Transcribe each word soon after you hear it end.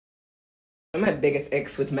One of my biggest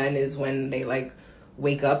icks with men is when they like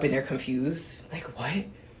wake up and they're confused. Like,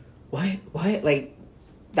 what? What? Like,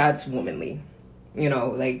 that's womanly. You know,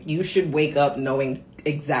 like, you should wake up knowing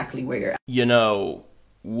exactly where you're at. You know,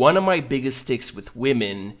 one of my biggest sticks with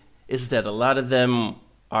women is that a lot of them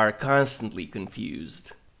are constantly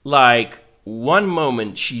confused. Like, one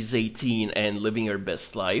moment she's 18 and living her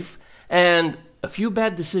best life, and a few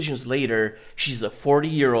bad decisions later, she's a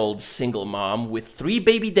 40-year-old single mom with 3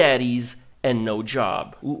 baby daddies and no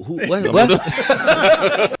job. What?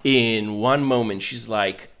 In one moment, she's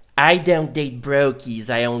like, I don't date brokies,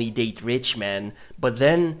 I only date rich men. But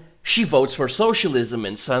then she votes for socialism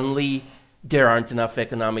and suddenly there aren't enough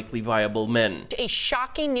economically viable men. A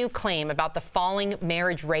shocking new claim about the falling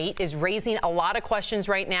marriage rate is raising a lot of questions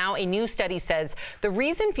right now. A new study says the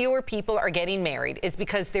reason fewer people are getting married is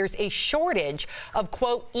because there's a shortage of,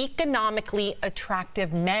 quote, economically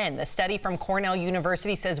attractive men. The study from Cornell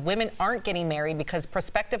University says women aren't getting married because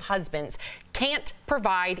prospective husbands can't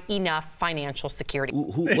provide enough financial security.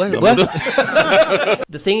 What?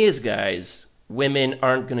 The thing is, guys, women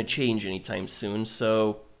aren't gonna change anytime soon,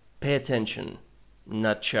 so pay attention,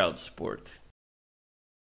 not child support.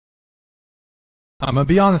 I'm gonna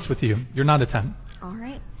be honest with you. You're not a 10. All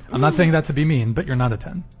right. I'm not saying that to be mean, but you're not a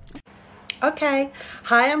 10. Okay.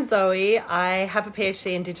 Hi, I'm Zoe. I have a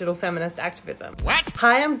PhD in digital feminist activism. What?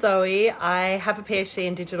 Hi, I'm Zoe. I have a PhD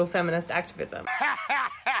in digital feminist activism.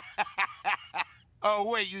 Oh,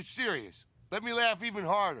 wait, you serious? Let me laugh even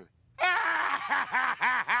harder.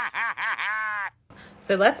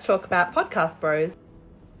 So let's talk about podcast bros.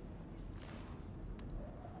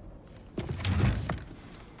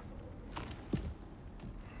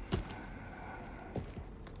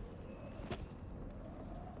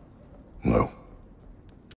 No.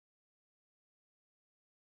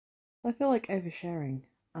 I feel like oversharing.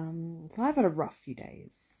 So I've had a rough few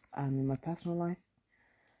days in my personal life,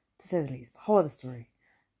 to say the least. But whole other story.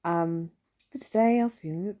 But today I was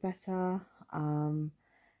feeling a bit better.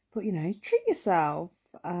 Thought, you know, treat yourself.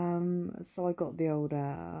 So I got the old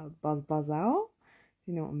buzz out, if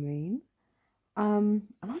you know what I mean. And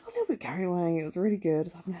I got a little bit carried away. It was really good. I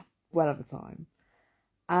was having a well of a time.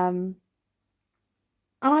 And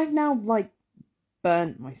I've now, like,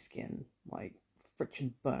 burnt my skin. Like,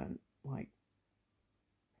 friction burnt. Like,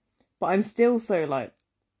 but I'm still so, like,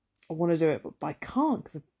 I want to do it, but I can't,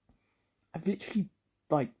 because I've literally,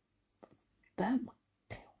 like, burnt my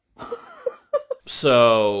tail.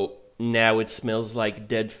 So now it smells like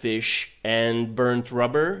dead fish and burnt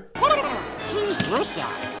rubber?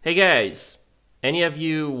 Hey guys, any of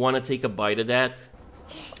you want to take a bite of that?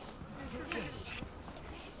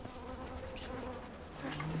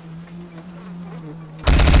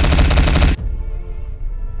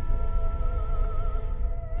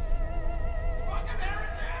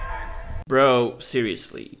 Bro,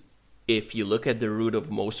 seriously, if you look at the root of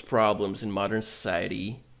most problems in modern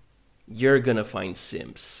society, you're gonna find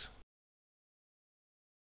simps.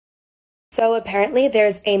 So apparently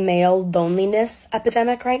there's a male loneliness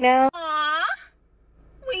epidemic right now. Aww.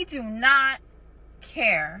 We do not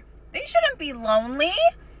care. They shouldn't be lonely.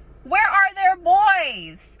 Where are their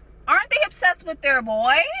boys? Aren't they obsessed with their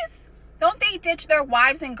boys? Don't they ditch their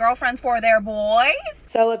wives and girlfriends for their boys?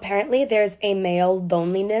 So apparently there's a male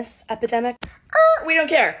loneliness epidemic. We don't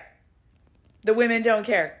care. The women don't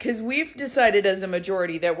care. Because we've decided as a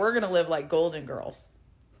majority that we're going to live like golden girls.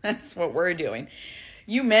 That's what we're doing.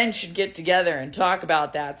 You men should get together and talk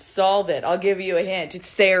about that. Solve it. I'll give you a hint.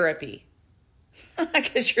 It's therapy.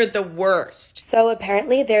 Because you're the worst. So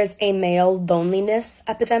apparently there's a male loneliness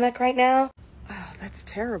epidemic right now. Oh, that's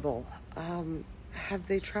terrible. Have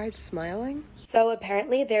they tried smiling? So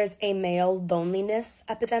apparently there's a male loneliness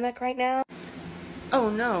epidemic right now. Oh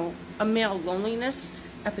no, a male loneliness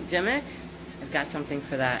epidemic? I've got something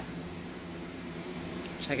for that.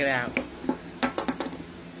 Check it out.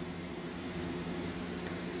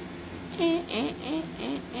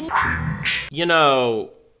 You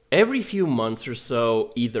know, every few months or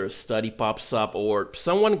so, either a study pops up or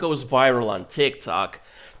someone goes viral on TikTok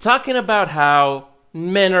talking about how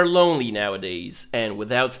men are lonely nowadays, and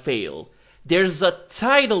without fail, there's a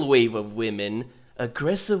tidal wave of women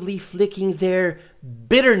aggressively flicking their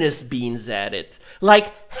bitterness beans at it. Like,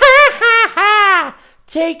 ha ha ha!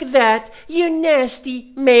 Take that, you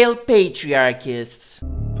nasty male patriarchists.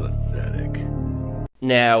 Pathetic.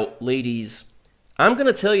 Now, ladies, I'm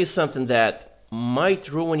gonna tell you something that might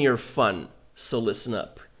ruin your fun, so listen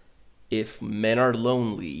up. If men are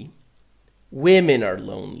lonely, women are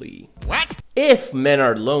lonely. What? If men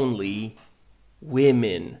are lonely,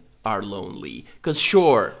 women are lonely. 'Cause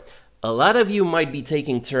sure, A lot of you might be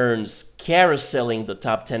taking turns carouseling the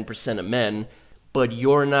top 10% of men, but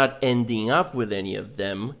you're not ending up with any of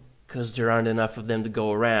them because there aren't enough of them to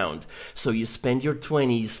go around. So you spend your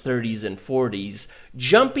 20s, 30s, and 40s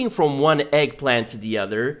jumping from one eggplant to the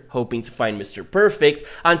other, hoping to find Mr. Perfect,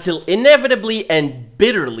 until inevitably and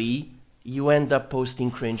bitterly, you end up posting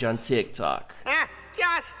cringe on TikTok.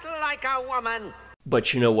 Just like a woman.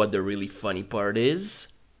 But you know what the really funny part is?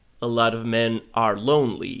 A lot of men are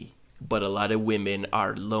lonely, but a lot of women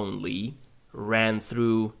are lonely, ran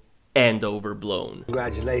through, and overblown.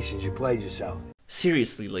 Congratulations, you played yourself.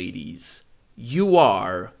 Seriously, ladies, you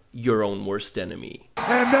are your own worst enemy.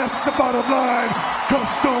 And that's the bottom line, 'cause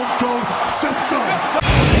Stone Cold said so.